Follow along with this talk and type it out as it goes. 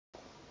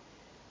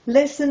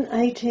Lesson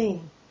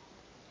 18.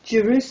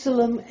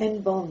 Jerusalem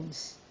and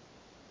Bonds.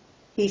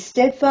 He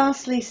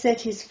steadfastly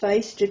set his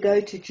face to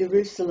go to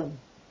Jerusalem.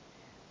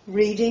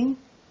 Reading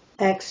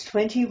Acts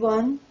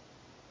 21,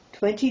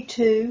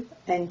 22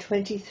 and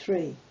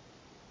 23.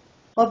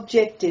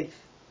 Objective: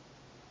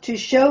 to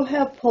show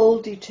how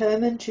Paul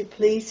determined to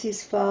please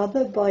his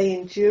Father by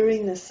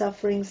enduring the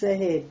sufferings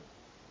ahead.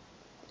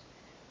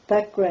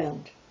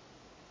 Background: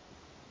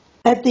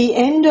 at the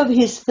end of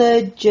his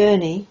third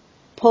journey,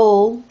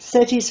 Paul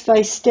set his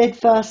face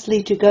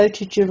steadfastly to go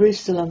to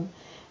Jerusalem,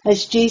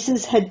 as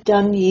Jesus had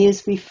done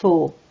years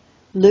before.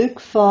 Luke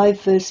 5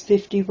 verse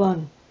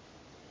 51.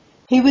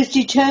 He was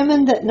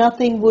determined that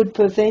nothing would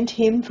prevent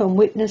him from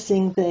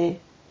witnessing there,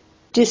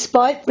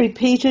 despite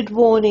repeated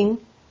warning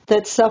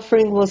that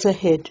suffering was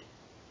ahead.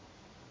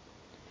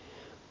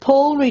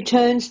 Paul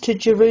returns to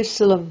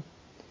Jerusalem.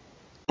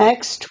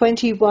 Acts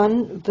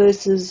 21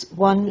 verses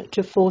 1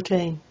 to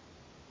 14.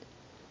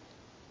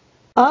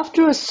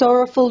 After a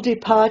sorrowful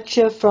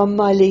departure from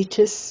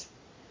Miletus,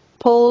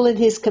 Paul and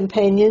his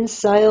companions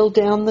sailed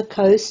down the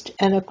coast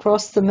and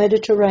across the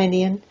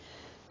Mediterranean,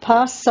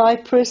 past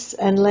Cyprus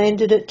and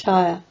landed at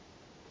Tyre.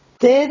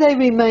 There they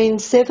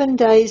remained 7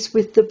 days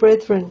with the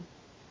brethren.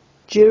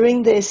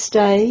 During their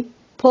stay,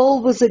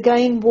 Paul was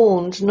again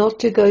warned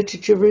not to go to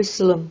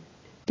Jerusalem,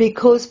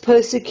 because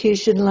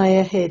persecution lay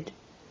ahead.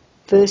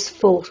 Verse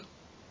 4.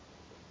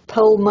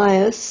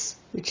 Ptolemais,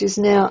 which is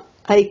now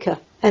Acre,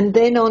 and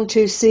then on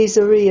to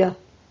Caesarea.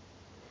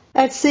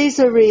 At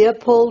Caesarea,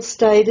 Paul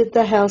stayed at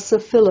the house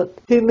of Philip,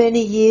 who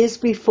many years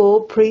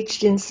before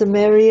preached in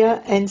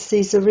Samaria and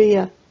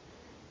Caesarea.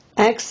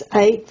 Acts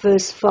 8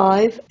 verse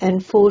 5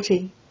 and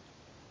 40.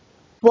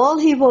 While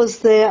he was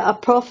there, a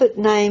prophet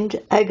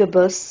named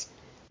Agabus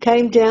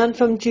came down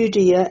from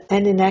Judea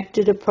and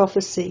enacted a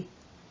prophecy.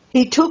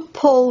 He took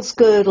Paul's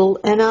girdle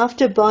and,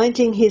 after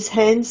binding his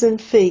hands and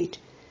feet,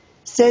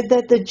 said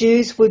that the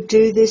Jews would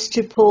do this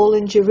to Paul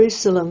in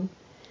Jerusalem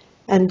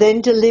and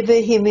then deliver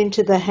him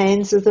into the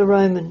hands of the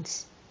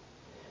Romans.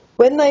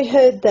 When they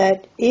heard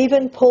that,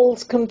 even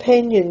Paul's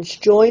companions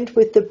joined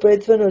with the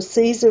brethren of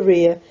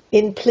Caesarea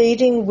in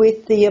pleading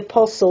with the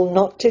apostle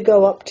not to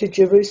go up to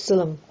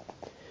Jerusalem.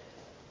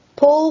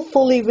 Paul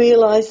fully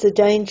realized the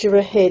danger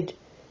ahead,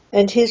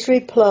 and his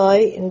reply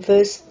in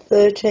verse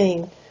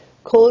 13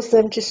 caused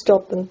them to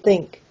stop and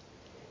think.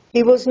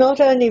 He was not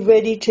only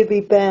ready to be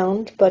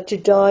bound, but to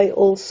die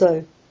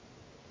also.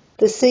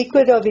 The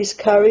secret of his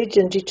courage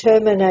and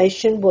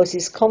determination was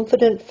his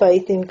confident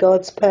faith in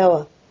God's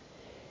power.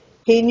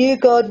 He knew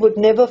God would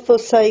never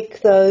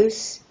forsake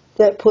those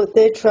that put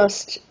their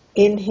trust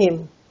in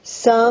him.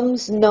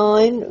 Psalms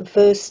 9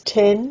 verse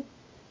 10,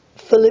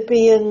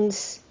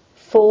 Philippians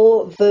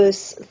 4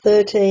 verse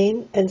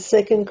 13, and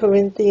 2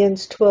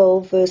 Corinthians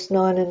 12 verse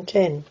 9 and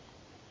 10.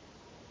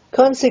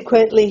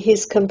 Consequently,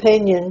 his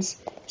companions,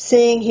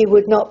 seeing he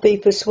would not be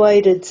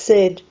persuaded,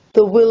 said,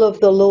 "The will of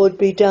the Lord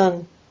be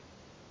done."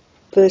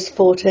 Verse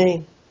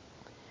 14.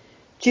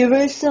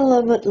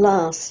 Jerusalem at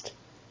last.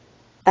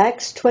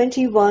 Acts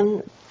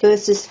 21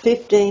 verses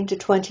 15 to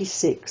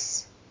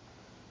 26.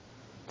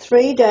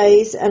 3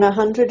 days and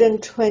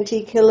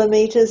 120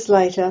 kilometers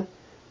later,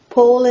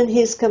 Paul and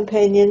his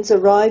companions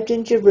arrived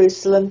in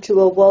Jerusalem to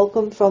a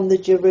welcome from the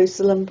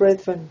Jerusalem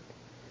brethren.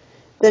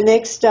 The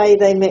next day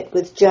they met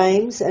with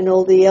James and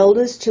all the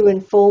elders to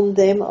inform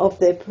them of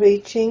their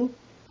preaching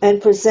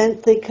and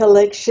present the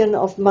collection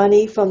of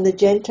money from the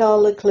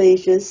Gentile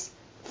ecclesias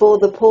for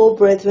the poor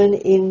brethren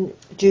in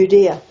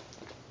Judea.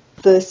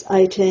 Verse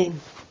 18.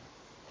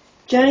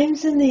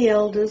 James and the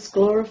elders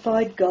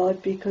glorified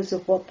God because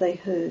of what they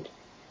heard,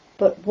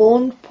 but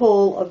warned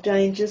Paul of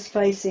dangers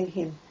facing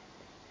him.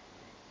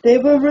 There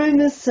were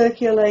rumors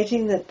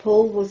circulating that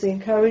Paul was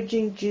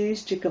encouraging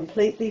Jews to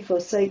completely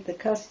forsake the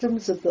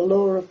customs of the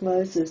law of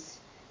Moses.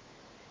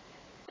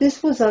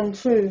 This was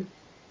untrue.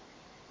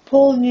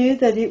 Paul knew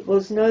that it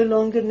was no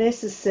longer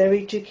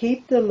necessary to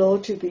keep the law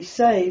to be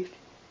saved,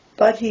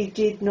 but he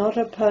did not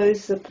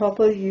oppose the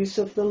proper use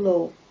of the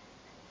law.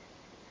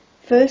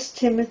 1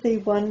 Timothy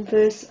 1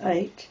 verse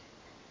 8,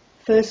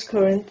 1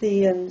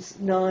 Corinthians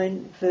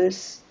 9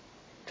 verse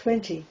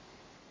 20.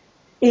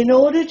 In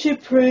order to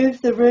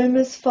prove the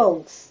rumors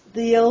false,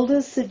 the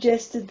elders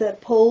suggested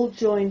that Paul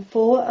join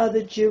 4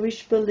 other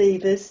Jewish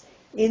believers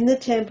in the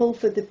temple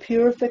for the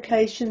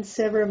purification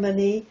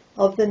ceremony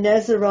of the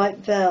Nazirite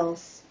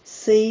vows.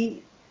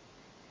 See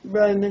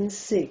Romans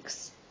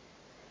 6.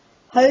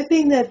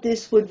 Hoping that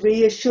this would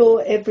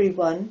reassure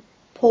everyone,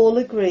 Paul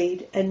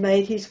agreed and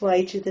made his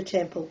way to the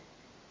temple.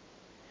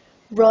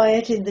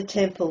 Riot in the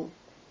temple.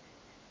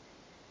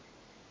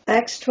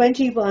 Acts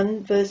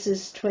 21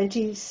 verses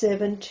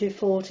 27 to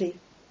 40.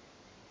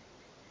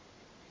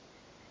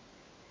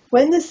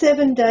 When the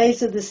 7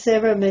 days of the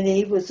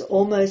ceremony was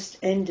almost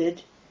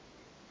ended,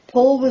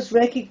 Paul was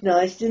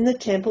recognized in the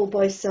temple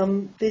by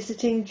some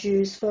visiting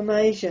Jews from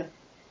Asia.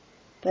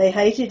 They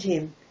hated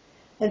him,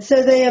 and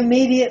so they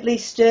immediately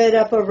stirred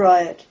up a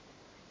riot.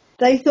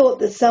 They thought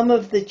that some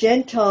of the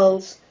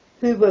Gentiles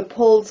who were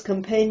Paul's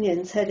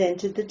companions had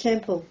entered the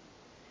temple.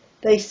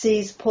 they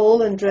seized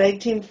Paul and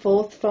dragged him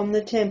forth from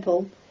the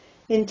temple,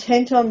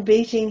 intent on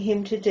beating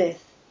him to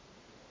death.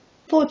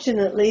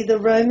 Fortunately, the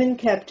Roman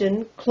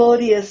captain,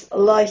 Claudius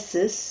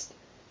Lysis,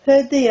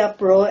 heard the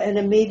uproar and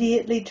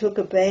immediately took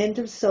a band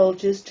of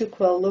soldiers to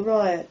quell the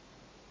riot.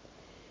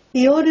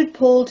 He ordered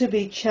Paul to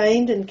be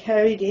chained and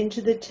carried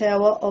into the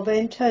tower of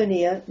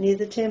Antonia near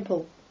the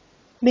temple.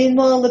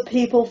 Meanwhile, the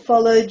people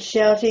followed,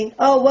 shouting,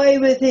 "Away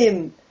with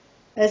him!"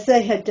 as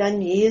they had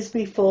done years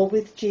before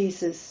with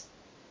Jesus.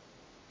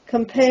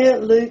 Compare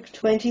Luke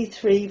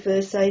 23,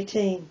 verse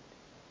 18.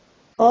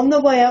 On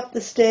the way up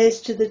the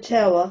stairs to the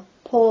tower,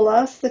 Paul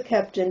asked the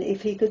captain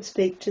if he could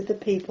speak to the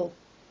people.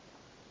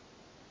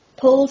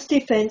 Paul's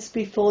defense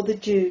before the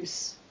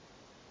Jews.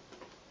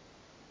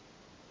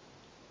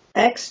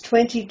 Acts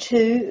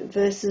 22,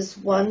 verses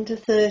 1 to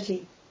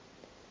 30.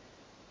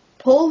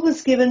 Paul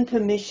was given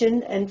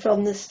permission, and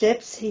from the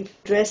steps he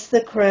addressed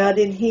the crowd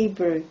in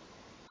Hebrew.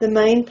 The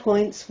main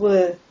points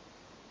were: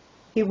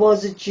 he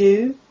was a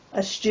Jew,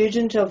 a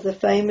student of the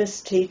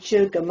famous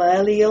teacher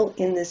Gamaliel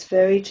in this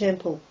very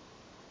temple.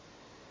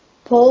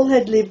 Paul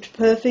had lived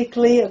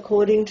perfectly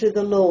according to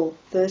the law,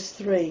 verse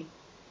 3.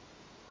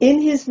 In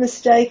his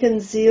mistaken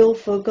zeal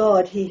for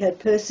God, he had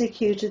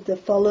persecuted the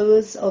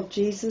followers of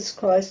Jesus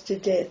Christ to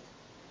death,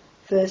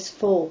 verse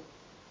 4.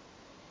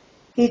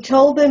 He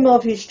told them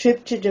of his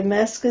trip to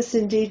Damascus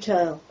in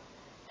detail,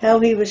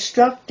 how he was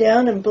struck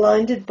down and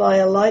blinded by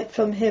a light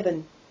from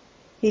heaven.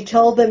 He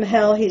told them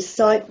how his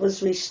sight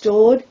was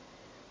restored,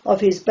 of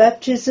his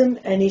baptism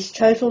and his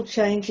total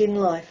change in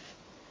life,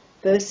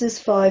 verses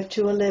 5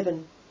 to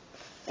 11.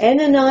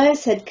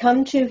 Ananias had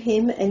come to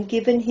him and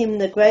given him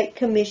the great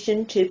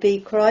commission to be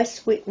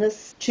Christ's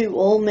witness to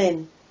all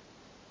men,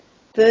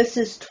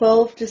 verses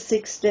 12 to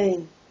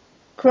 16.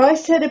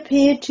 Christ had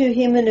appeared to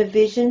him in a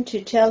vision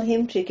to tell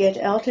him to get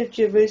out of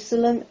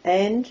Jerusalem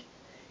and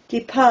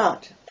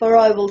depart, for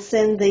I will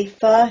send thee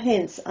far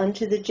hence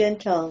unto the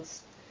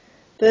Gentiles,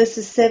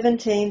 verses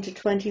 17 to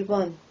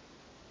 21.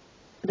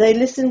 They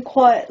listened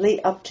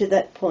quietly up to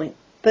that point,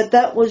 but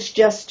that was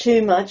just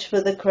too much for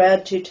the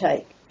crowd to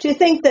take. To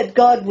think that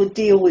God would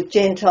deal with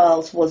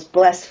Gentiles was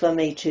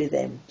blasphemy to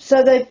them.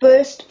 So they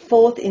burst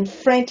forth in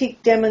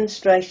frantic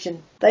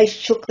demonstration. They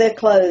shook their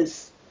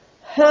clothes,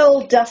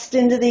 hurled dust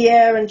into the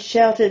air and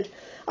shouted,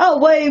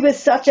 "Away with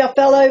such a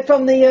fellow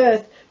from the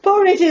earth,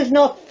 for it is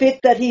not fit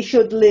that he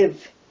should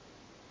live."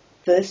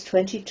 Verse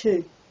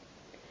 22.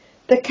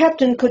 The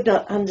captain could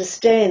not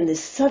understand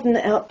this sudden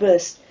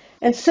outburst,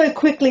 and so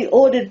quickly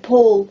ordered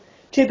Paul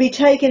to be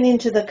taken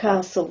into the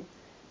castle.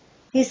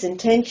 His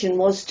intention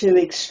was to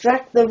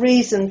extract the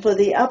reason for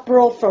the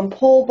uproar from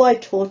Paul by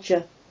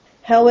torture.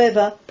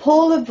 However,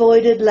 Paul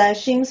avoided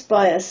lashings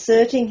by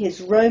asserting his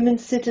Roman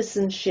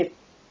citizenship.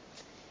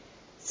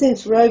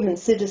 Since Roman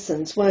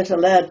citizens weren't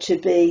allowed to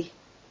be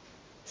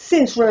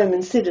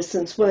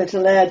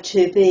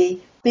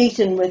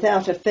beaten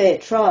without a fair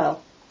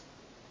trial,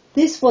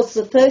 this was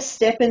the first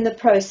step in the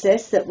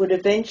process that would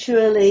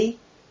eventually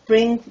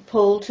bring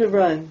Paul to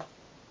Rome.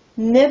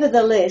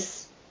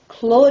 Nevertheless,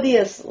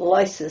 Claudius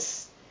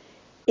Lysis,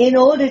 in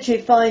order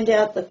to find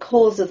out the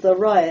cause of the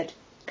riot,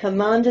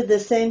 commanded the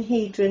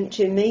Sanhedrin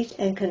to meet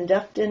and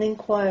conduct an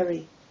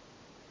inquiry.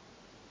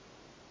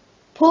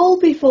 Paul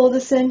before the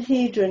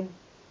Sanhedrin.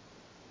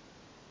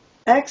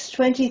 Acts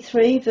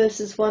 23,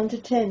 verses 1 to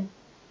 10.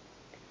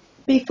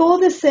 Before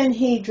the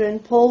Sanhedrin,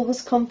 Paul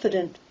was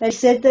confident and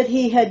said that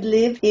he had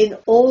lived in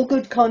all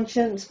good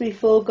conscience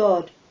before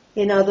God.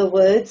 In other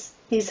words,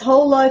 his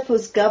whole life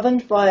was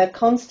governed by a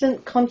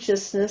constant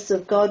consciousness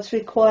of God's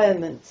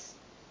requirements.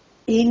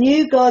 He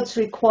knew God's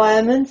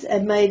requirements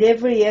and made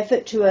every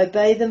effort to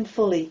obey them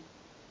fully.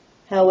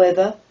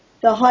 However,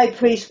 the high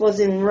priest was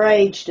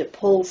enraged at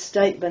Paul's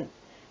statement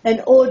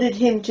and ordered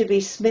him to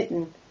be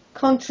smitten,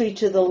 contrary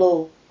to the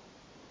law.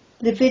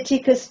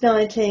 Leviticus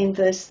 19,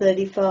 verse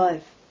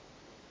 35.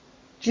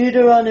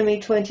 Deuteronomy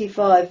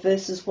 25,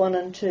 verses 1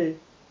 and 2.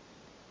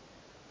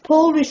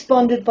 Paul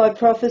responded by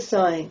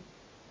prophesying,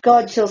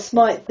 "God shall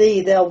smite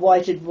thee, thou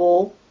whited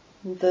wall,"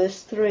 in verse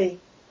 3.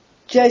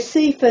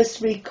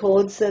 Josephus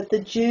records that the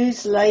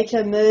Jews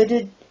later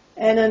murdered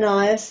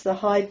Ananias the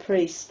high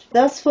priest,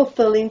 thus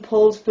fulfilling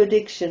Paul's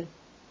prediction.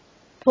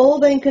 Paul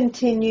then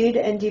continued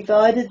and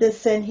divided the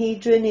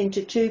Sanhedrin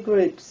into two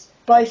groups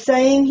by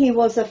saying he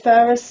was a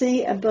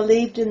Pharisee and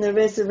believed in the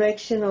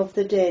resurrection of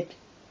the dead.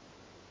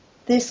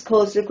 This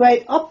caused a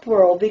great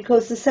uproar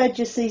because the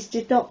Sadducees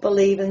did not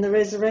believe in the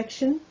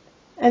resurrection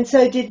and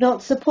so did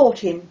not support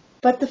him,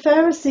 but the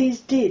Pharisees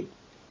did.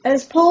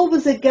 As Paul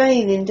was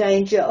again in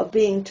danger of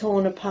being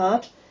torn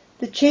apart,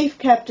 the chief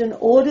captain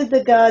ordered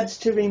the guards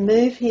to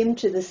remove him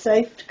to the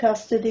safe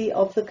custody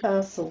of the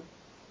castle.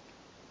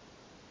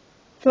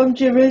 From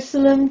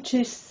Jerusalem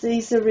to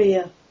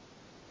Caesarea.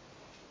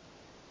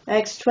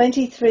 Acts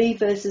 23,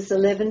 verses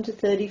 11 to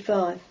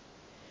 35.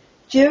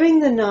 During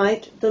the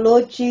night, the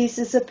Lord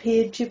Jesus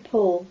appeared to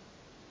Paul.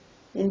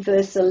 In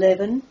verse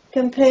 11,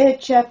 compare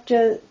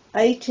chapter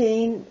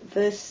 18,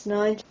 verse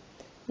 9,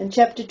 and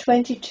chapter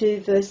 22,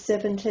 verse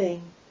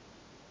 17.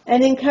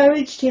 and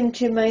encouraged him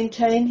to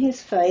maintain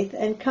his faith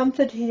and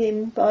comforted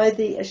him by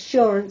the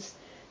assurance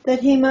that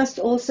he must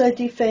also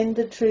defend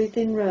the truth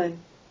in Rome.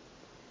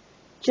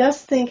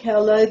 Just think how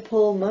low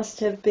Paul must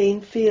have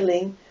been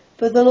feeling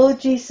for the Lord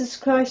Jesus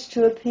Christ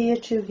to appear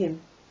to him.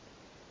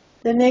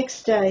 The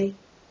next day,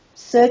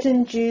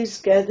 certain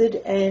Jews gathered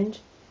and,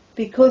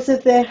 because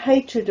of their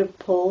hatred of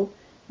Paul,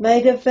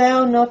 made a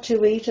vow not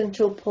to eat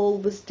until Paul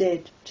was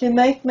dead. To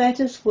make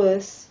matters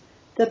worse,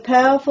 the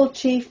powerful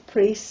chief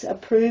priests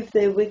approved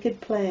their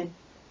wicked plan,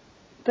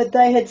 but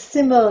they had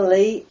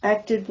similarly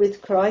acted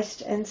with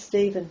Christ and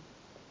Stephen.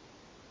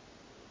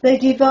 They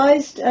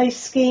devised a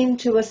scheme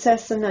to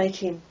assassinate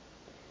him,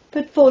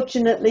 but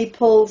fortunately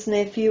Paul's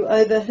nephew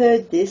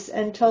overheard this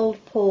and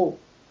told Paul.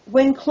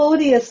 When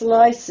Claudius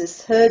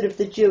Lysis heard of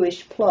the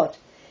Jewish plot,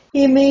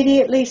 he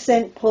immediately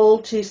sent Paul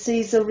to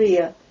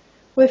Caesarea,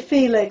 where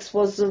Felix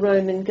was the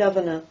Roman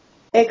governor.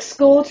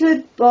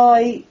 Escorted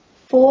by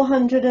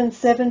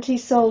 470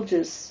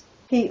 soldiers,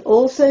 he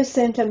also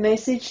sent a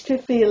message to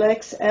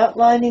Felix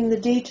outlining the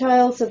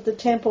details of the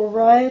temple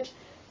riot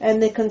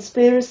and the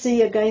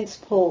conspiracy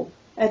against Paul.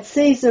 At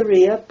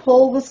Caesarea,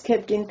 Paul was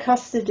kept in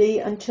custody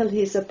until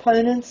his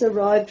opponents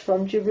arrived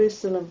from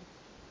Jerusalem.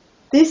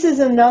 This is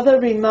another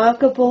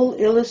remarkable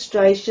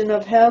illustration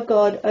of how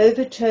God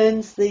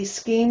overturns the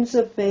schemes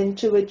of men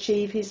to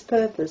achieve his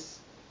purpose.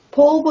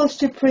 Paul was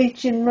to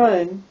preach in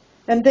Rome,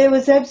 and there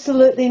was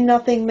absolutely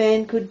nothing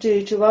man could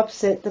do to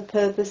upset the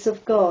purpose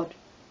of God.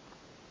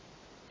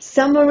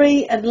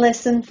 Summary and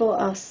lesson for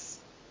us.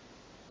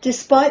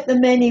 Despite the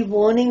many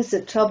warnings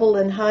that trouble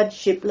and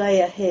hardship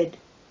lay ahead,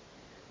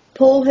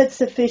 Paul had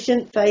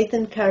sufficient faith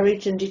and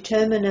courage and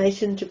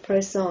determination to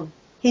press on.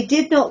 He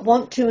did not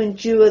want to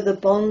endure the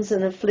bonds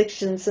and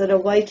afflictions that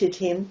awaited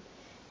him,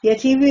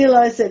 yet he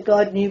realized that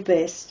God knew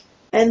best,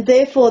 and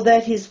therefore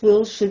that his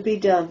will should be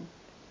done.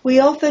 We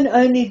often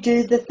only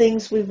do the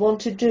things we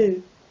want to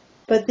do,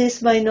 but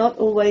this may not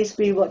always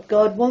be what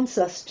God wants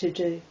us to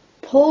do.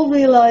 Paul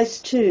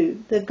realized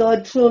too that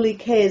God truly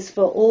cares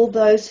for all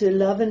those who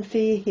love and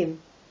fear him.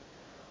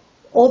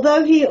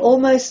 Although he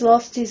almost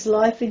lost his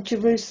life in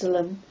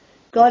Jerusalem,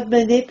 God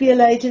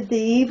manipulated the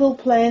evil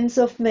plans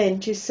of men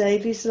to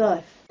save his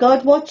life.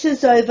 God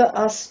watches over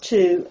us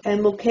too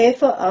and will care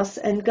for us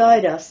and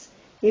guide us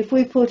if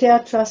we put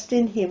our trust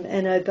in him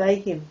and obey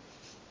him.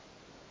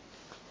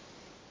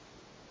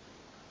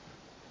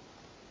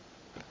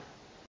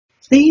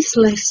 These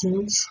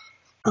lessons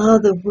are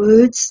the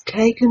words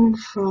taken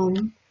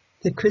from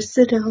the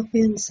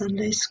Christadelphian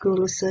Sunday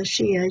School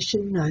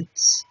Association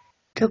notes.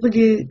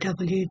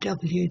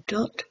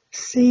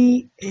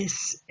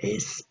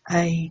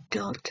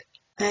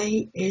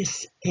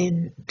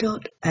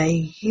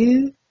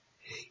 www.cssa.asn.au,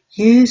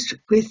 used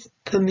with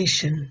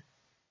permission.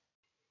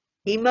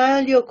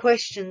 Email your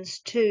questions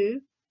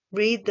to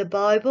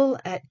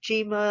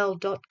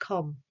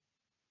readthebible@gmail.com.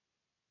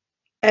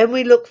 And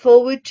we look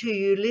forward to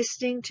you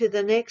listening to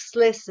the next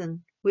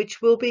lesson,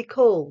 which will be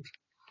called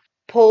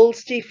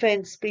Paul's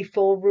Defense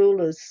Before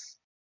Rulers.